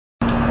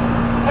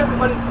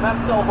everybody, Matt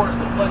Sellhorst,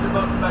 the pleasure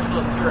boat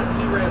specialist here at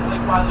Sea Ray of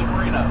Lake Wylie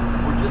Marina.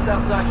 We're just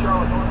outside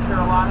Charlotte, North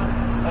Carolina,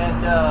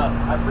 and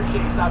I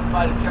appreciate you stopping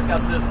by to check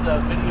out this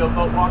video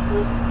boat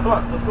walkthrough. Come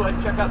on, let's go ahead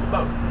and check out the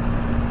boat.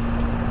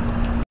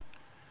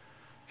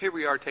 Here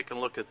we are taking a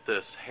look at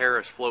this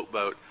Harris float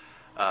boat,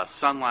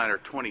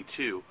 SunLiner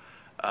 22.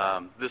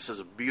 This is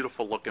a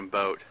beautiful looking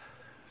boat.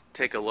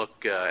 Take a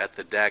look at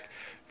the deck.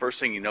 First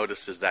thing you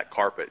notice is that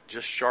carpet.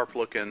 Just sharp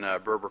looking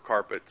Berber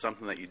carpet,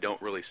 something that you don't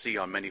really see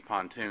on many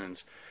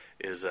pontoons,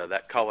 is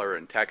that color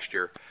and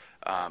texture.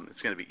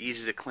 It's going to be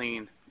easy to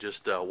clean.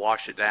 Just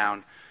wash it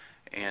down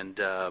and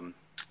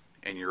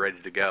you're ready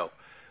to go.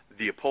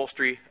 The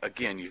upholstery,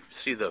 again, you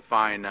see the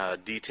fine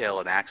detail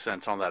and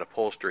accents on that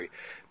upholstery.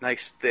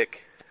 Nice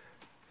thick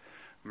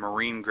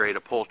marine grade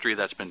upholstery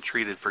that's been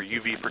treated for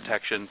UV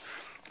protection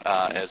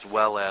as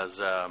well as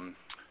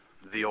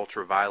the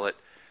ultraviolet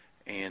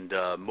and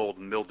mold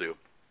and mildew.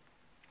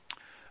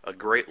 A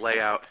great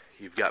layout.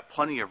 You've got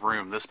plenty of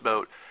room. This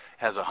boat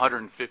has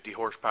 150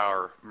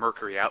 horsepower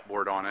Mercury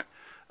outboard on it.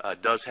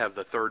 Does have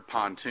the third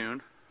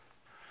pontoon,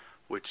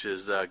 which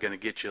is going to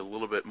get you a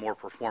little bit more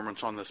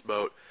performance on this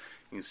boat.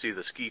 You can see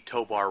the ski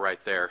tow bar right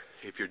there.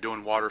 If you're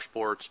doing water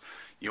sports,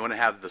 you want to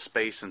have the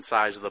space and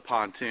size of the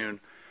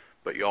pontoon,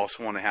 but you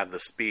also want to have the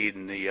speed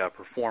and the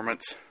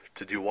performance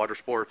to do water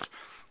sports.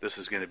 This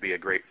is going to be a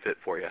great fit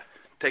for you.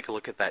 Take a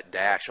look at that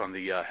dash on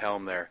the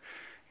helm there.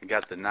 You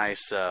got the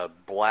nice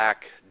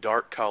black,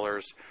 dark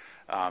colors.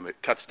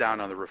 It cuts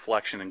down on the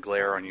reflection and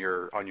glare on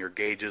your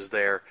gauges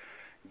there.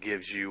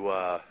 Gives you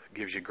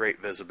great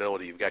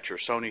visibility. You've got your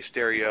Sony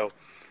stereo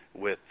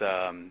with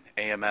AM,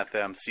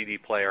 FM, CD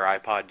player,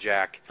 iPod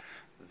jack.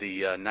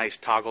 The nice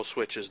toggle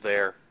switches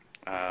there.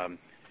 You've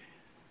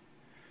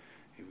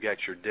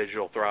got your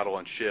digital throttle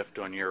and shift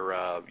on your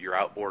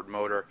outboard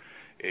motor.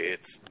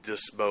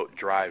 This boat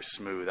drives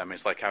smooth. I mean,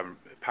 it's like having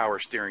power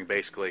steering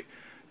basically,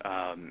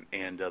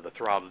 and the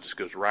throttle just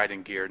goes right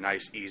in gear.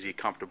 Nice, easy,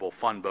 comfortable,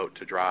 fun boat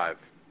to drive.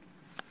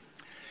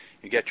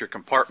 You get your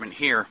compartment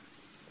here.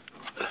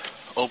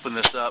 Open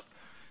this up,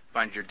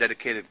 find your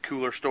dedicated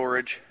cooler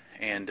storage,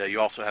 and you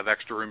also have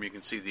extra room. You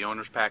can see the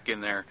owner's pack in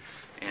there,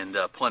 and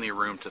plenty of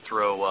room to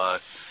throw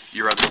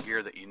your other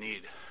gear that you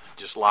need.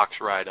 Just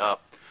locks right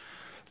up.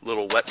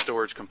 Little wet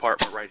storage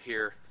compartment right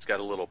here. It's got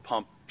a little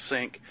pump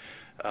sink.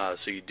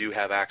 So you do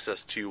have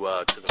access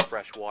to the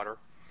fresh water.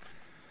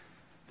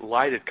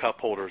 Lighted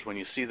cup holders. When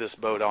you see this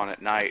boat on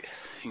at night,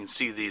 you can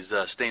see these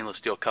stainless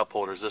steel cup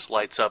holders. This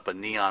lights up a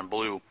neon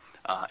blue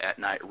at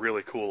night.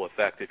 Really cool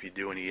effect if you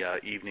do any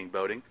evening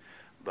boating.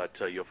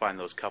 But you'll find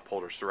those cup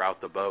holders throughout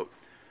the boat.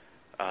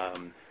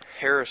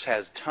 Harris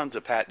has tons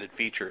of patented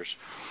features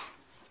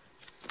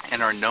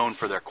and are known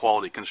for their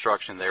quality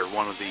construction. They're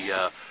one of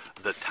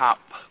the top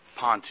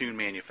pontoon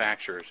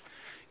manufacturers.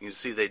 You can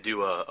see they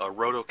do a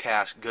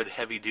rotocast, good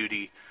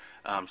heavy-duty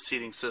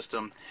seating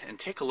system, and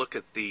take a look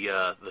at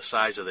the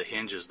size of the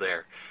hinges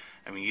there.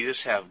 I mean, you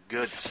just have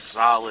good,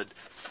 solid.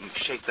 You can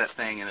shake that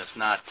thing, and it's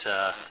not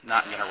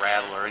going to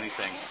rattle or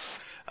anything.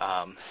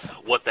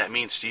 What that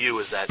means to you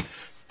is that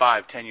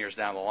 5-10 years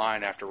down the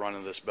line, after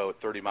running this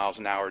boat 30 miles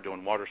an hour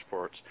doing water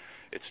sports,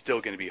 it's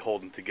still going to be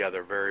holding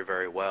together very,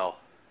 very well.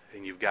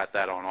 And you've got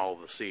that on all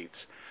of the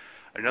seats.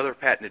 Another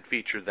patented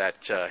feature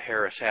that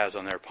Harris has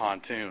on their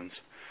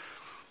pontoons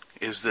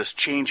is this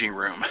changing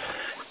room.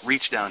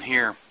 Reach down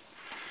here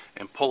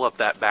and pull up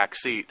that back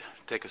seat.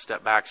 Take a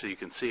step back so you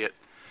can see it.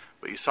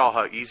 But you saw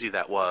how easy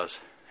that was,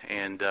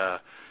 and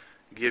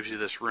gives you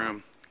this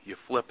room. You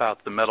flip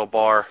out the metal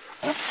bar,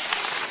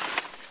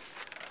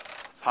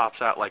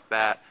 pops out like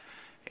that,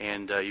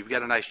 and you've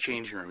got a nice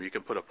changing room. You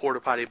can put a porta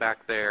potty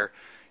back there.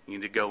 You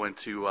need to go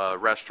into a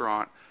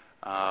restaurant.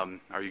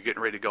 Are you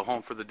getting ready to go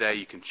home for the day?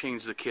 You can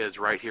change the kids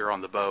right here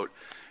on the boat,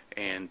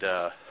 and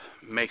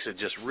makes it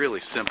just really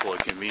simple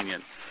and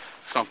convenient.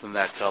 Something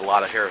that a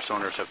lot of Harris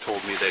owners have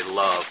told me they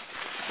love.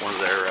 One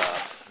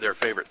of their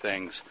favorite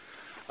things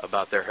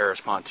about their Harris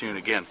pontoon.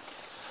 Again,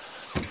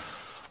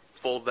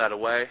 fold that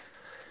away,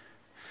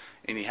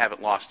 and you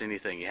haven't lost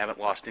anything. You haven't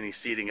lost any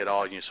seating at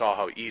all. And you saw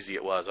how easy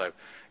it was. I've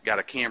got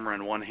a camera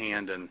in one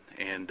hand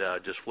and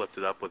just flipped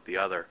it up with the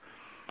other.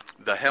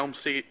 The helm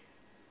seat,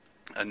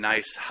 a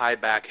nice high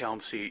back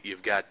helm seat.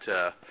 You've got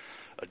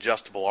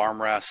adjustable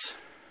armrests.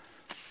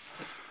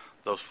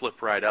 Those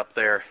flip right up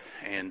there,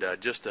 and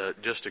just a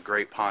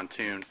great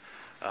pontoon.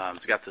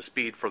 It's got the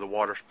speed for the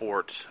water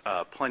sports,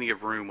 plenty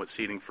of room with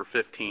seating for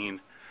 15.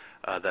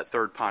 That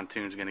third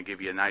pontoon is going to give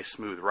you a nice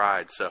smooth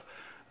ride. So,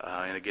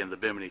 and again, the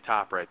bimini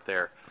top right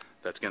there,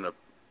 that's going to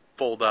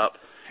fold up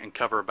and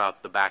cover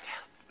about the back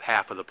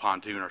half of the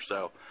pontoon or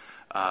so.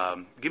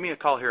 Give me a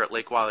call here at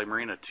Lake Wylie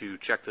Marina to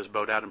check this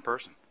boat out in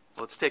person.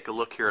 Let's take a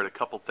look here at a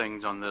couple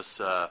things on this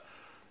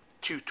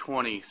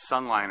 220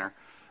 SunLiner.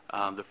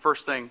 The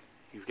first thing,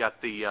 you've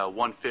got the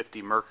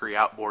 150 Mercury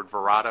outboard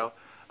Verado.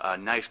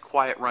 Nice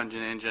quiet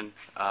runging engine,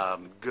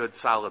 good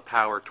solid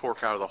power,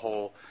 torque out of the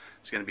hole.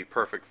 It's going to be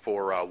perfect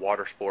for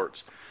water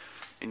sports.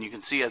 And you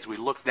can see as we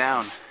look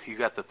down, you've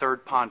got the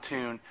third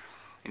pontoon.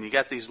 and you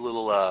got these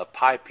little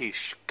pie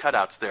piece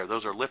cutouts there.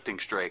 Those are lifting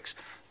strakes.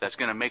 That's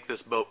going to make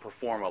this boat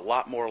perform a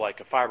lot more like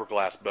a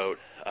fiberglass boat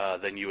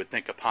than you would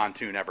think a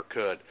pontoon ever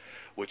could,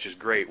 which is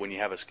great. When you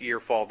have a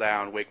skier fall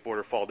down,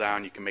 wakeboarder fall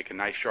down, you can make a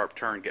nice sharp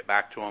turn, get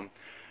back to them.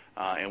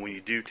 And when you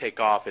do take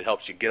off, it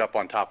helps you get up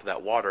on top of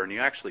that water, and you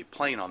actually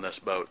plane on this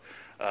boat,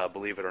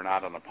 believe it or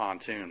not, on a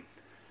pontoon.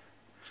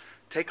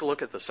 Take a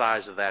look at the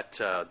size of that,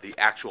 the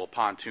actual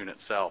pontoon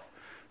itself.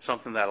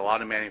 Something that a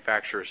lot of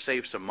manufacturers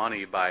save some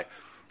money by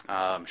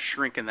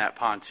shrinking that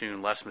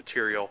pontoon, less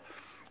material.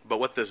 But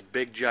what this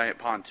big giant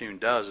pontoon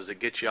does is it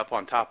gets you up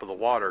on top of the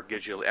water,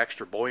 gives you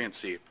extra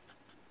buoyancy.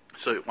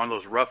 So on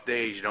those rough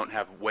days, you don't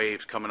have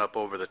waves coming up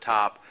over the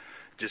top.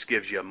 It just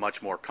gives you a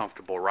much more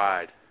comfortable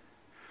ride.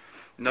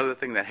 Another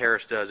thing that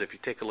Harris does, if you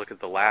take a look at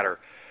the ladder,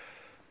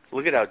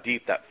 look at how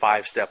deep that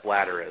 5-step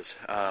ladder is.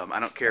 I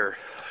don't care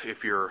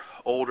if you're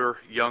older,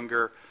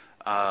 younger,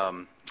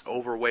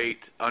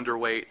 overweight,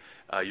 underweight,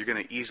 you're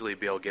going to easily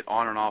be able to get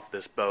on and off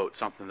this boat,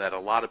 something that a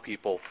lot of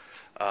people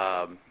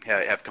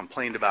have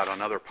complained about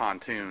on other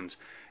pontoons.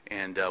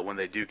 And when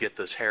they do get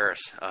this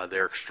Harris,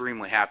 they're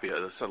extremely happy.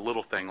 It's a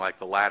little thing like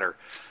the ladder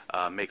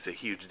makes a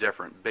huge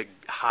difference. Big,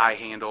 high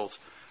handles,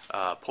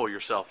 pull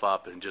yourself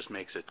up, and just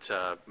makes it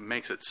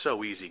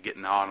so easy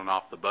getting on and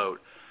off the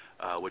boat,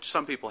 which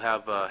some people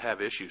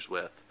have issues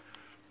with.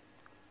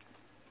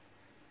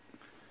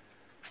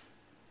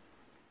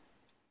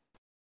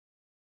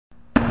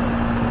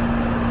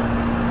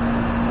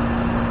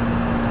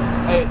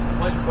 Hey, it's the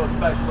Pleasure Boat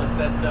Specialist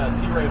at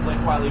Sea Ray of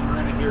Lake Wylie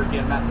Marina here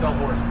again, Matt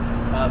Sellhorst.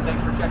 Thanks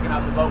for checking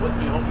out the boat with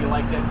me. Hope you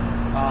liked it.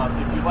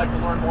 If you'd like to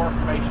learn more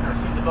information or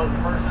see the boat in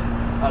person,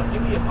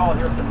 give me a call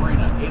here at the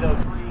Marina,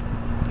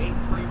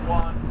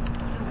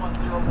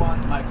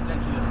 803-831-2101. My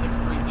extension is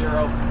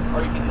 630. Or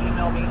you can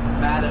email me,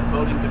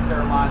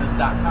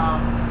 matt@boatingthecarolinas.com.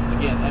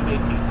 Again,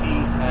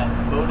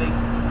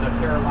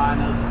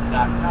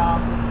 matt@boatingthecarolinas.com.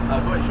 Go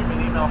ahead and shoot me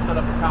an email, set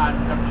up a time,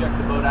 come check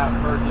the boat out in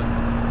person.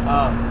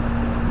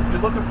 If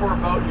you're looking for a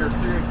boat, you're a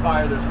serious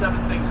buyer, there's 7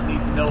 things you need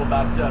to know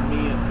about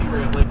me and Sea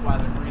Ray of Lake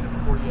Wylie Marina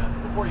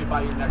before you buy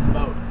your next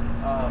boat.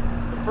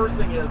 The first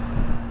thing is,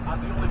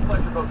 I'm the only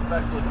pleasure boat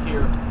specialist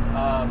here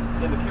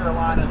in the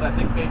Carolinas, I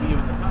think maybe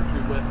even the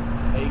country, with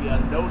a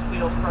no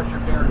sales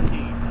pressure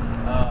guarantee.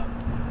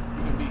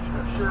 You can be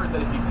assured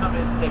that if you come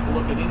in to take a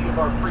look at any of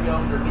our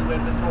pre-owned or new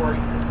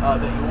inventory, that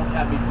you won't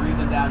have me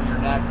breathing down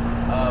your neck.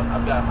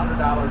 I've got a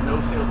 $100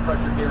 no sales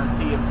pressure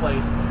guarantee in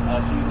place,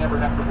 so you never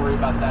have to worry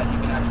about that. You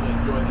can actually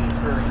enjoy the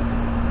experience.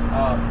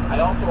 I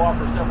also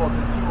offer several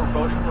consumer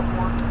boating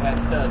reports at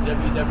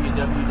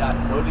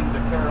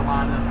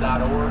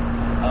www.boatingthecarolinas.org.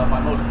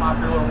 My most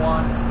popular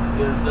one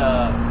is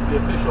the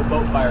official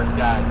boat buyer's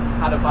guide,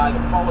 how to buy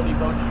the quality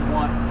boats you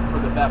want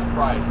for the best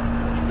price.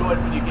 You go ahead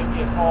when you give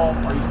me a call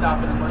or you stop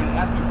in the marina,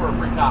 ask me for a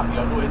free copy.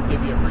 I'll go ahead and give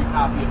you a free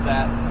copy of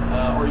that,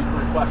 or you can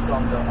request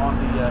on the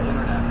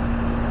internet.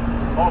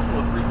 I'm also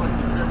a frequent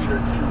contributor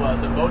to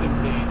the boating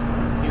page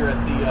here at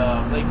the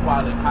Lake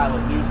Wylie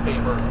Pilot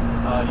newspaper.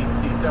 You can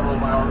see several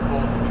of my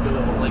articles. If you go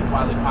to the Lake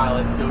Wylie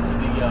Pilot, go to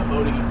the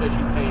boating and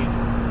fishing page,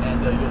 and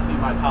you'll see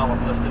my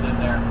column listed in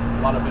there.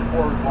 A lot of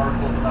informative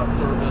articles about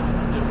service,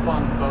 just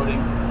fun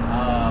boating,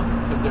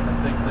 some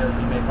different things there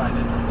that you may find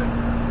interesting.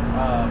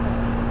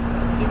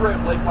 Sea Ray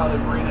of Lake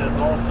Wylie Marina has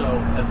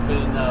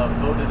been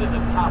voted in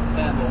the top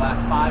 10 the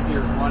last 5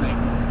 years running.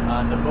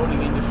 The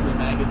Boating Industry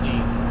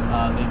magazine,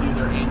 they do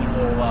their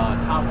annual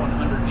top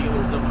 100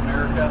 dealers of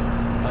America.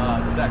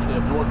 It's actually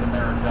of North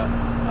America.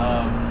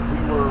 We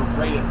were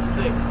rated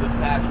 6th this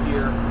past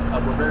year.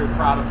 We're very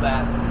proud of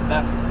that.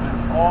 That's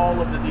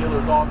all of the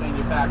dealers, all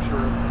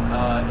manufacturers,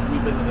 and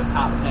we've been in the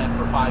top 10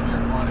 for 5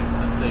 years running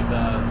since they've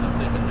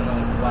been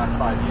doing it for the last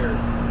 5 years.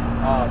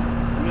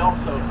 We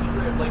also, Sea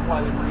Ray of Lake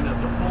Wylie Marina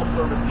is a full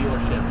service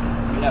dealership.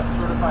 We have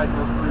certified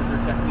Mercury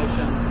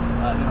technicians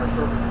in our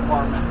service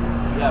department.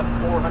 We have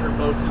 400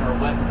 boats in our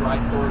wet and dry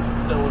storage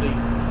facility.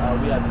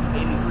 We have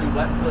 83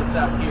 wet slips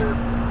out here.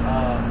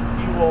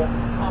 Fuel,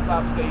 pump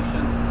out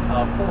station,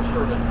 full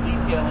service,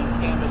 detailing,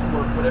 canvas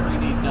work, whatever you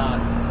need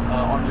done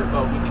on your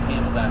boat, we can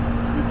handle that.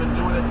 We've been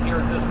doing it here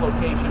at this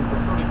location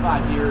for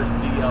 35 years.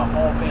 The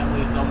Hall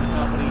family has owned the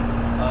company.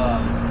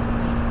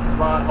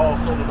 Rod Hall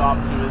sold it off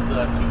to his 2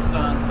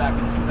 sons back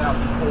in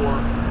 2004.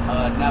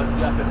 Now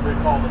Jeff and Rick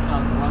Hall, the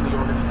sons, run the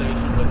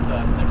organization with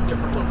 6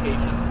 different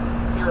locations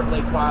here at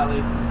Lake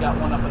Wylie. We've got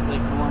one up at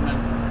Lake Norman.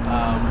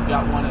 We've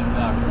got one in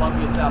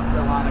Columbia, South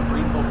Carolina,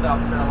 Greenville, South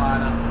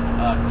Carolina,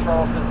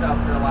 Charleston, South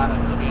Carolina,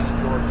 and Savannah,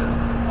 Georgia.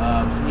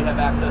 So we have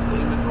access to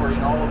inventory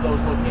in all of those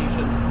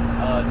locations,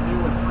 new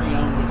and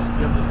pre-owned, which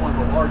gives us one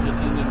of the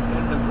largest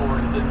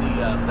inventories in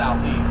the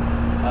Southeast.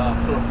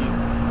 So if you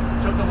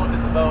took a look at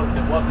the boat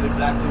that wasn't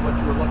exactly what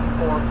you were looking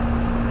for,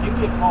 give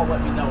me a call,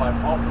 let me know. I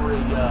offer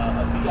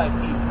a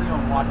VIP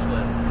pre-owned watch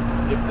list.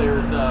 If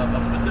there's a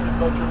specific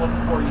boat you're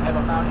looking for and you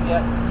haven't found it yet,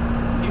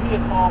 give me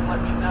a call,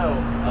 let me know.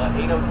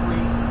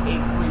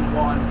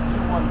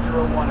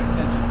 803-831-2101,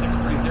 extension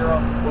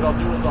 630. What I'll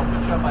do is I'll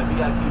put you on my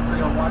VIP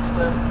pre-owned watch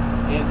list,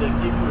 and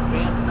give you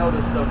advance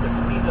notice of the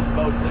cleanest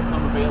boats that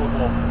come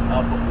available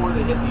before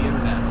they hit the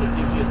internet. So it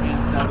gives you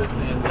advance notice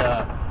and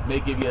may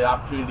give you the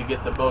opportunity to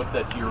get the boat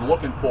that you're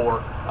looking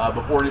for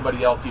before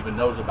anybody else even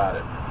knows about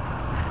it.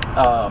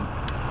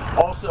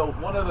 Also,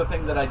 one other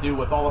thing that I do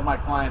with all of my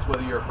clients,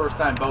 whether you're a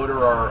first-time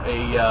boater or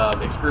a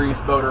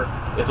experienced boater,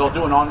 is I'll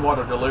do an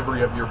on-water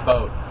delivery of your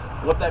boat.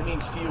 What that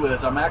means to you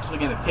is I'm actually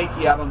going to take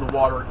you out on the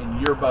water in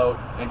your boat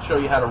and show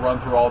you how to run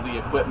through all the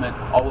equipment,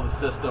 all of the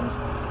systems,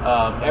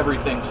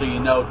 everything, so you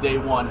know day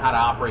one how to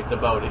operate the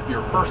boat. If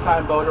you're a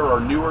first-time boater or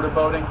newer to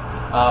boating,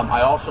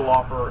 I also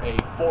offer a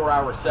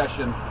 4-hour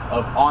session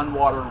of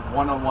on-water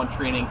one-on-one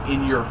training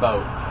in your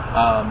boat.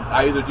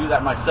 I either do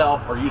that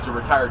myself or use a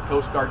retired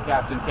Coast Guard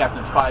captain,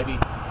 Captain Spivey,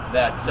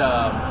 that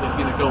is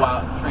going to go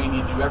out and train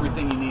you, do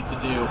everything you need to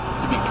do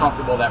to be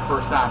comfortable that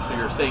first time so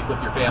you're safe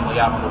with your family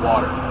out on the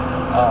water.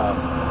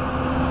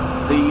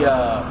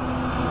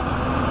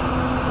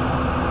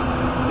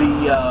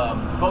 The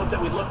boat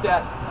that we looked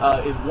at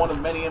is one of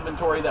many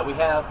inventory that we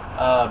have.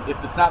 If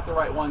it's not the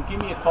right one,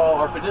 give me a call,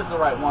 or if it is the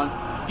right one,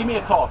 give me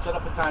a call. Set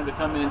up a time to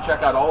come in,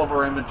 check out all of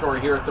our inventory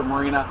here at the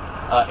Marina.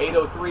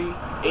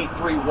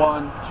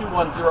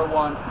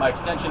 803-831-2101. My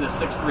extension is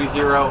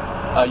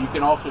 630. You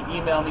can also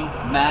email me,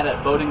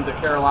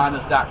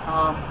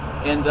 matt@boatingthecarolinas.com,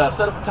 and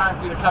set up a time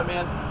for you to come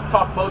in,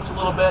 talk boats a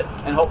little bit,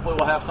 and hopefully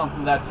we'll have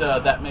something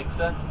that makes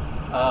sense.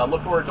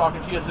 Look forward to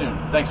talking to you soon.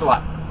 Thanks a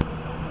lot.